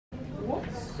what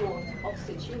sort of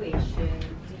situation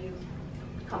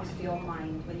comes to your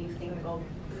mind when you think of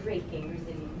breaking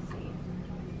resiliency?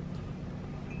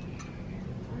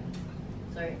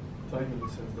 Sorry? Time in the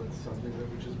sense that something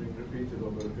which is being repeated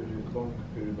over a long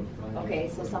period of time. Okay,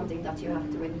 so something that you have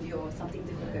to endure, something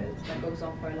difficult that goes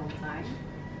on for a long time.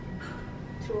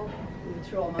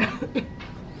 Trauma.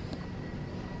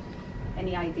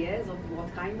 Any ideas of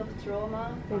what kind of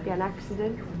trauma? Maybe an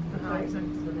accident.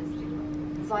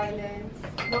 Violence.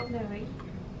 Not knowing.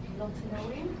 Not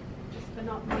knowing. Just for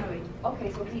not knowing.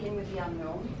 Okay, so dealing with the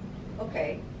unknown.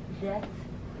 Okay. Death.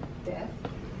 Death.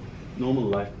 Normal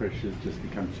life pressures just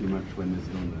become too much when there's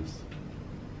illness.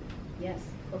 Yes.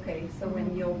 Okay, so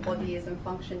when your body isn't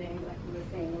functioning like you were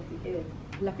saying what you did.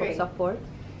 Lack Great. of support.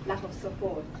 Lack of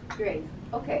support. Great.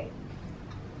 Okay.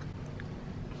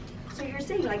 So you're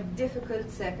saying like difficult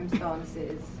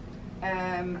circumstances,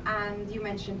 and you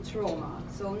mentioned trauma.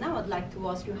 So now I'd like to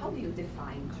ask you, how do you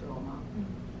define trauma?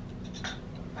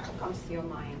 What comes to your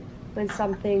mind? When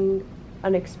something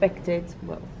unexpected,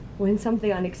 when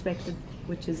something unexpected,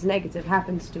 which is negative,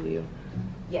 happens to you.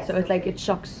 Yes. So it's like it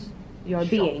shocks your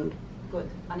being. Good.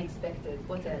 Unexpected.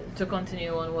 What else? To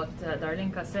continue on what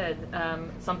Darlinka said,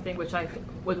 something which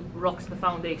rocks the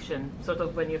foundation, sort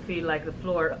of when you feel like the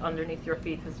floor underneath your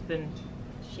feet has been...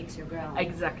 Shakes your ground.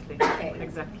 Exactly. Okay.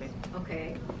 Exactly.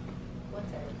 Okay. What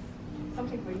else?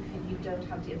 Something where you feel you don't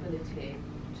have the ability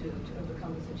to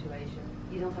overcome the situation.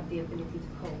 You don't have the ability to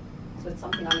cope. So it's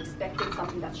something unexpected,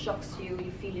 something that shocks you,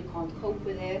 you feel you can't cope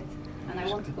with it. And I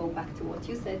want to go back to what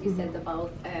you said. You said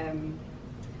about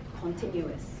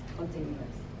continuous.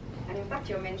 And in fact,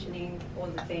 you're mentioning all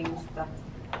the things that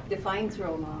define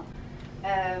trauma.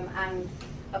 And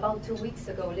about 2 weeks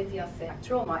ago, Lydia said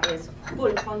trauma is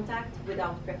full contact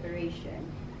without preparation.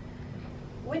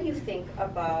 When you think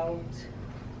about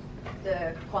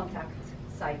the contact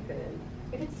cycle,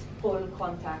 if it's full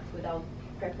contact without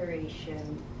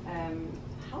preparation,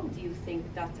 how do you think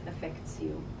that affects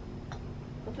you?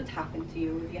 What would happen to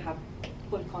you if you have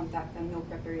full contact and no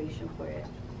preparation for it?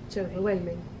 It's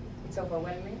overwhelming. It's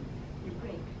overwhelming? You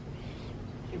break.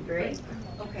 You break?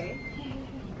 Okay.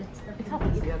 It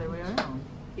happens the other way around.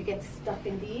 You get stuck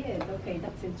in the end. Okay,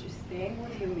 that's interesting.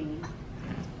 What do you mean?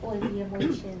 All the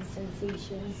emotions,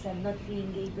 sensations, and not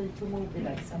being able to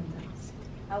mobilize sometimes.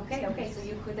 Okay, so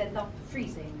you could end up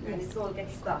freezing and it all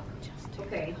gets stuck.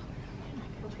 Okay.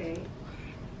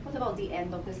 What about the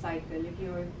end of the cycle? If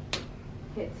you're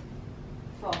hit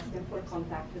fast in full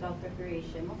contact without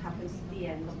preparation, what happens to the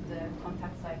end of the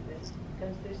contact cycle?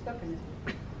 Because they're stuck in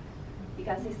it. You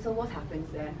can say, so what happens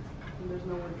then? And there's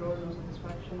no withdrawal, no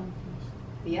satisfaction.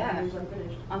 Yeah. And it's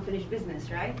unfinished. Unfinished business,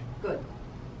 right? Good.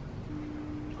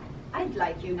 I'd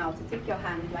like you now to take your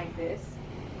hand like this,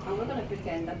 and we're going to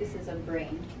pretend that this is a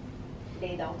brain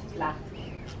laid out flat.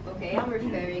 Okay, I'm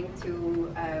referring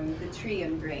to the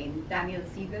Trian brain. Daniel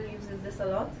Siegel uses this a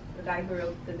lot, the guy who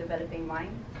wrote The Developing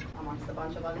Mind, amongst a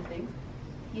bunch of other things.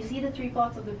 You see the 3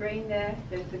 parts of the brain there?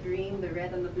 There's the green, the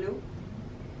red, and the blue.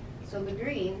 So the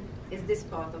green is this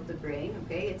part of the brain,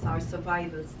 okay? It's our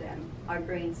survival stem, our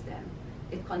brain stem.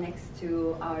 It connects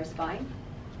to our spine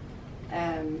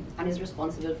and is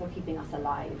responsible for keeping us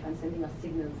alive and sending us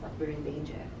signals that we're in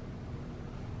danger.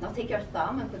 Now take your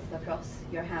thumb and put it across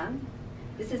your hand.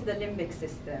 This is the limbic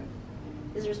system.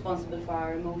 This is responsible for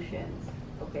our emotions,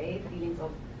 okay? Feelings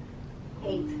of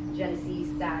hate, jealousy,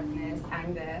 sadness,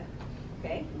 anger,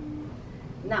 okay?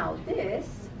 Now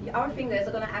this, our fingers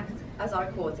are going to act as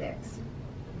our cortex.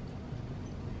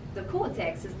 The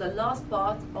cortex is the last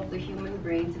part of the human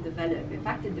brain to develop. In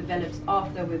fact, it develops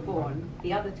after we're born.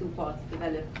 The other 2 parts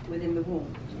develop within the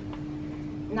womb.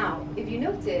 Now, if you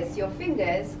notice, your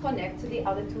fingers connect to the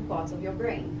other 2 parts of your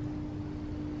brain.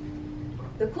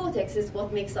 The cortex is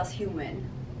what makes us human.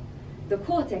 The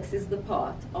cortex is the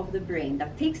part of the brain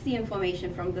that takes the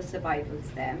information from the survival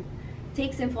stem,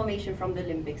 takes information from the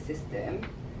limbic system,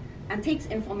 and takes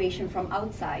information from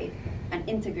outside and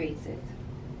integrates it.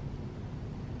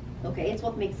 Okay, it's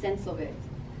what makes sense of it.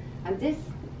 And this,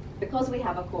 because we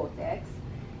have a cortex,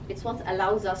 it's what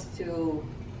allows us to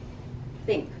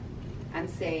think and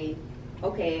say,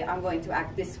 okay, I'm going to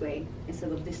act this way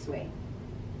instead of this way.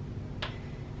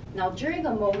 Now, during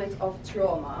a moment of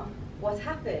trauma, what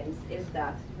happens is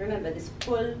that, remember, this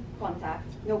full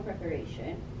contact, no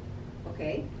preparation,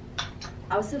 okay?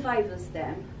 Our survival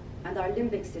stem and our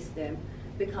limbic system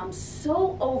become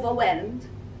so overwhelmed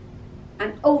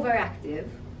and overactive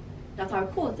that our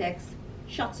cortex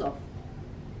shuts off.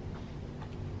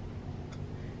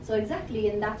 So exactly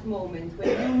in that moment when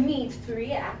you need to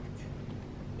react,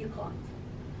 you can't.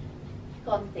 You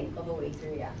can't think of a way to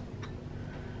react.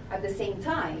 At the same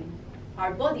time,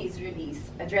 our bodies release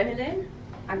adrenaline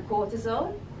and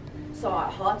cortisol. So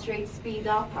our heart rate speeds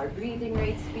up, our breathing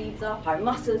rate speeds up, our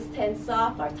muscles tense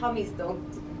up, our tummies don't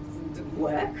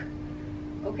work,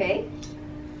 okay?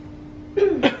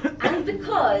 And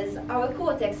because our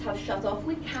cortex have shut off,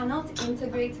 we cannot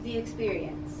integrate the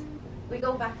experience. We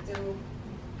go back to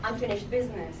unfinished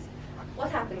business. What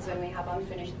happens when we have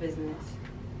unfinished business?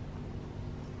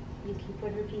 You keep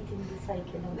on repeating the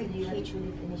cycle until you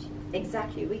actually finish it.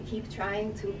 Exactly, we keep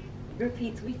trying to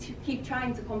repeat, keep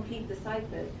trying to complete the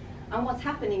cycle. And what's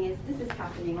happening is, this is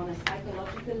happening on a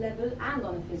psychological level and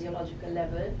on a physiological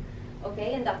level.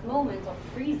 Okay, in that moment of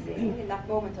freezing, in that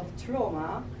moment of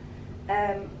trauma,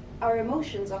 our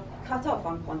emotions are cut off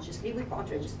unconsciously, we can't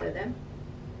register them.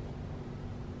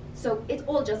 So it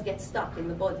all just gets stuck in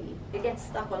the body. It gets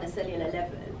stuck on a cellular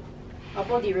level. Our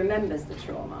body remembers the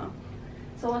trauma.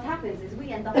 So what happens is we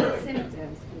end up with symptoms.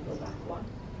 Can you go back one?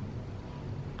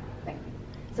 Thank you.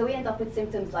 So we end up with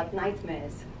symptoms like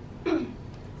nightmares,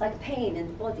 like pain in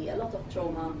the body. A lot of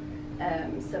trauma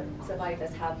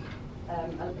survivors have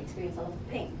experienced a lot of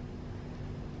pain.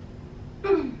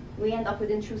 We end up with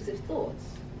intrusive thoughts,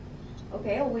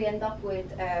 okay? Or we end up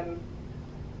with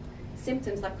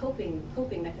symptoms like coping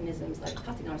mechanisms, like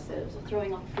cutting ourselves or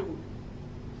throwing up food.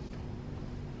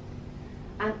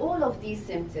 And all of these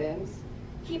symptoms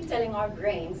keep telling our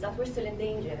brains that we're still in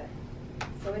danger.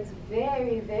 So it's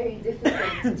very, very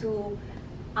difficult to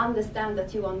understand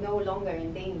that you are no longer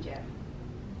in danger.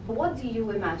 What do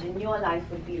you imagine your life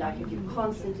would be like if you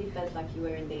constantly felt like you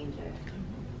were in danger?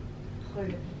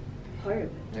 Horrible.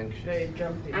 Horrible. Anxious. Very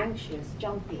jumpy. Anxious,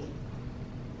 jumpy.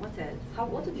 What else?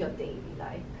 What would your day be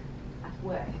like at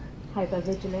work?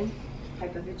 Hypervigilant.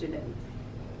 Hypervigilant.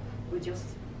 With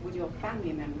your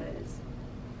family members?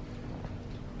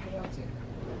 Chaotic.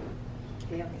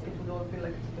 Chaotic. It would all feel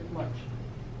like it's a bit much.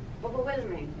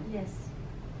 Overwhelming. Yes.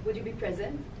 Would you be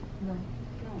present? No.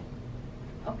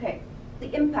 No. Okay.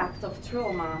 The impact of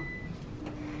trauma,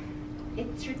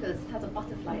 it trickles, it has a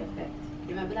butterfly effect. You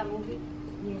remember that movie?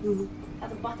 Yes. It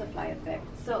has a butterfly effect.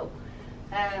 So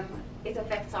it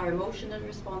affects our emotional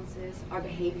responses, our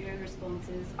behavioral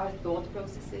responses, our thought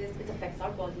processes. It affects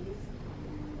our bodies.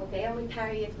 Okay, and we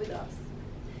carry it with us.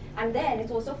 And then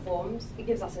it also it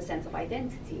gives us a sense of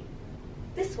identity.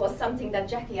 This was something that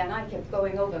Jackie and I kept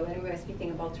going over when we were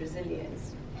speaking about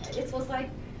resilience. It was like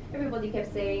everybody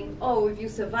kept saying, oh, if you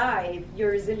survive,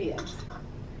 you're resilient.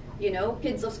 You know,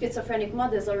 kids of schizophrenic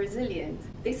mothers are resilient.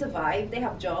 They survive, they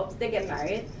have jobs, they get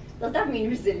married. Does that mean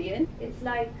resilient? It's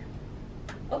like,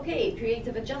 okay,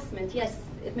 creative adjustment, yes,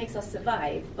 it makes us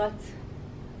survive, but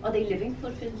are they living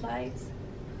fulfilled lives?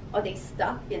 Are they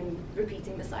stuck in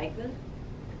repeating the cycle?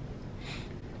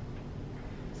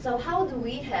 So how do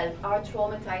we help our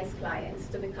traumatized clients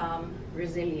to become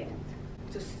resilient,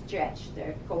 to stretch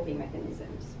their coping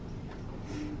mechanisms?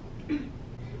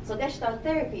 So Gestalt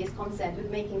therapy is concerned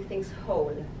with making things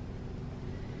whole.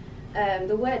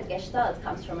 The word Gestalt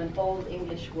comes from an old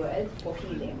English word for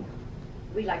healing.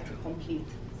 We like to complete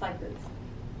cycles.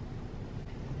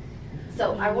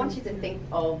 So I want you to think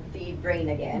of the brain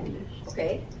again,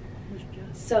 okay?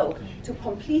 So to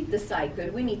complete the cycle,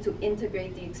 we need to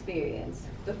integrate the experience.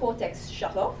 The cortex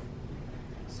shut off,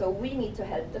 so we need to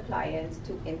help the client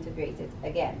to integrate it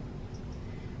again.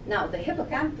 Now the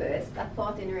hippocampus, that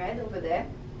part in red over there,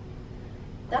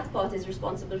 that part is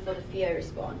responsible for the fear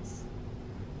response.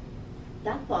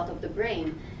 That part of the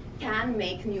brain can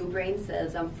make new brain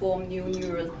cells and form new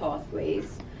neural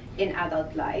pathways in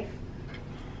adult life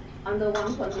under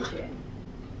one condition.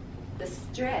 The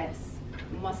stress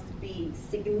must be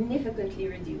significantly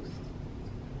reduced.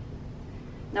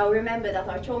 Now remember that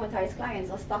our traumatized clients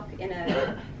are stuck in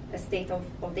a state of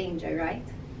danger, right?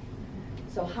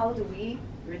 So how do we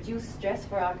reduce stress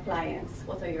for our clients?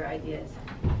 What are your ideas?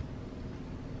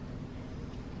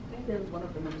 I think that one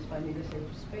of them is finding a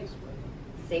safe space for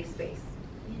you. Safe space.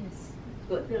 Yes.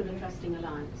 Good. Build a trusting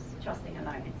alliance. Trusting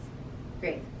alliance.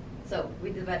 Great. So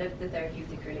we developed the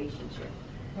therapeutic relationship.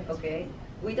 Okay?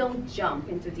 We don't jump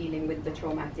into dealing with the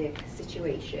traumatic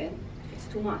situation. It's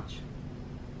too much.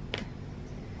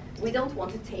 We don't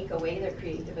want to take away their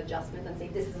creative adjustment and say,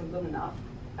 this isn't good enough.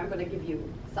 I'm going to give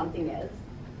you something else.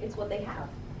 It's what they have.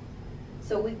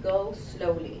 So we go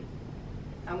slowly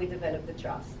and we develop the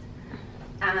trust.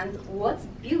 And what's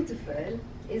beautiful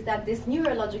is that this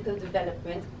neurological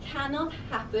development cannot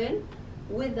happen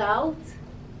without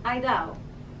IDAO.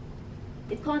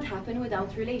 It can't happen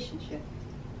without relationship.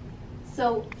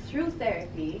 So through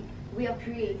therapy, we are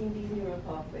creating these neural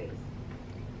pathways.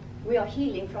 We are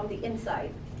healing from the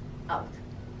inside out.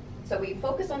 So we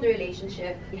focus on the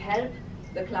relationship, we help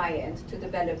the client to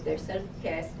develop their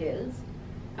self-care skills,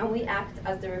 and we act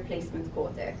as the replacement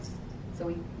cortex.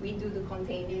 So we do the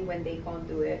containing when they can't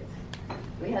do it.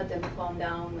 We help them to calm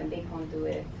down when they can't do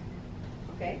it.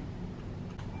 Okay?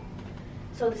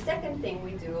 So the second thing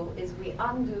we do is we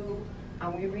undo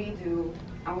and we redo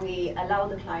and we allow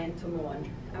the client to mourn.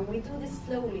 And we do this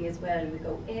slowly as well. We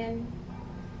go in,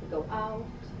 we go out,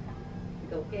 we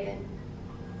go in,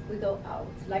 we go out.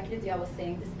 Like Lydia was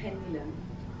saying, this pendulum.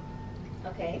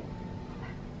 Okay?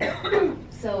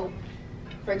 So,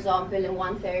 for example, in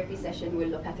one therapy session, we'll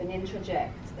look at an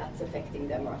introject that's affecting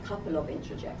them, or a couple of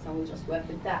introjects, and we'll just work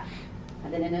with that.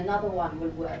 And then in another one, we'll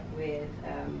work with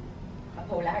a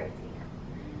polarity.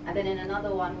 And then in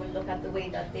another one, we'll look at the way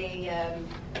that they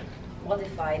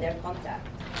modify their contact.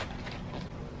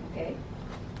 Okay?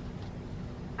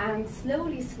 And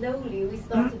slowly, slowly, we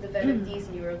start to develop these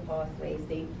neural pathways.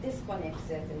 They disconnect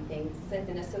certain things,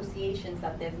 certain associations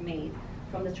that they've made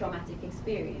from the traumatic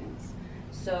experience.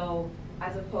 So,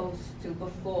 as opposed to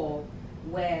before,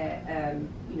 where,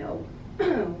 you know,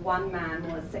 one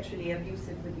man was sexually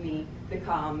abusive with me,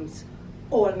 becomes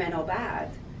all men are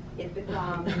bad. It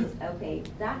becomes, okay,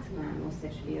 that man was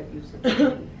sexually abusive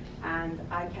with me, and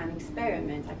I can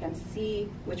experiment. I can see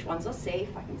which ones are safe.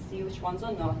 I can see which ones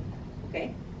are not.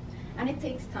 Okay, and it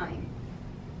takes time.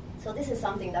 So this is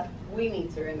something that we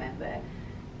need to remember.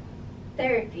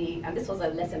 Therapy, and this was a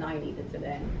lesson I needed to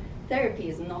learn. Therapy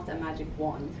is not a magic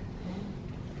wand.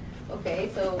 Okay,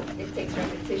 so it takes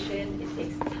repetition, it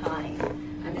takes time,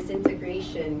 and this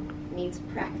integration needs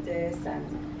practice.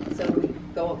 And so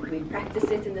we practice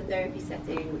it in the therapy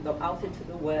setting, we go out into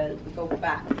the world, we go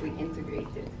back, we integrate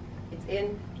it. It's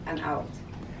in and out.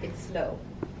 It's slow.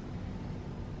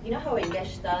 You know how in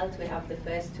Gestalt we have the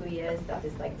first 2 years that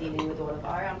is like dealing with all of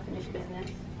our unfinished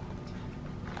business?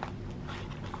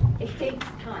 It takes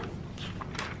time.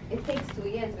 It takes 2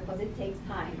 years because it takes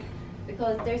time.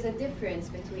 Because there's a difference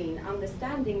between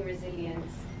understanding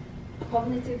resilience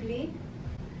cognitively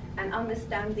and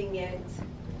understanding it,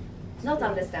 not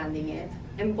understanding it,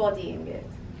 embodying it,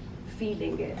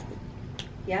 feeling it.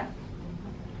 Yeah?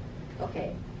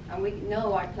 Okay. And we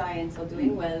know our clients are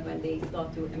doing well when they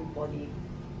start to embody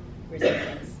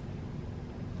resilience.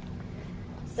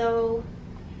 So,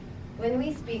 when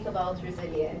we speak about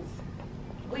resilience,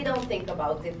 we don't think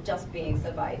about it just being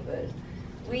survival.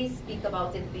 We speak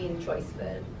about it being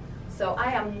choiceful. So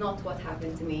I am not what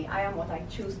happened to me, I am what I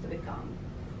choose to become.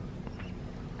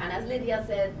 And as Lydia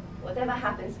said, whatever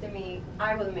happens to me,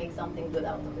 I will make something good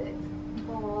out of it.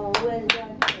 Oh, well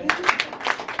done.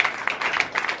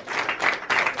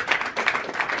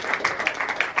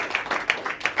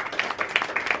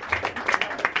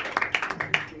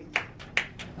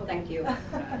 Thank you.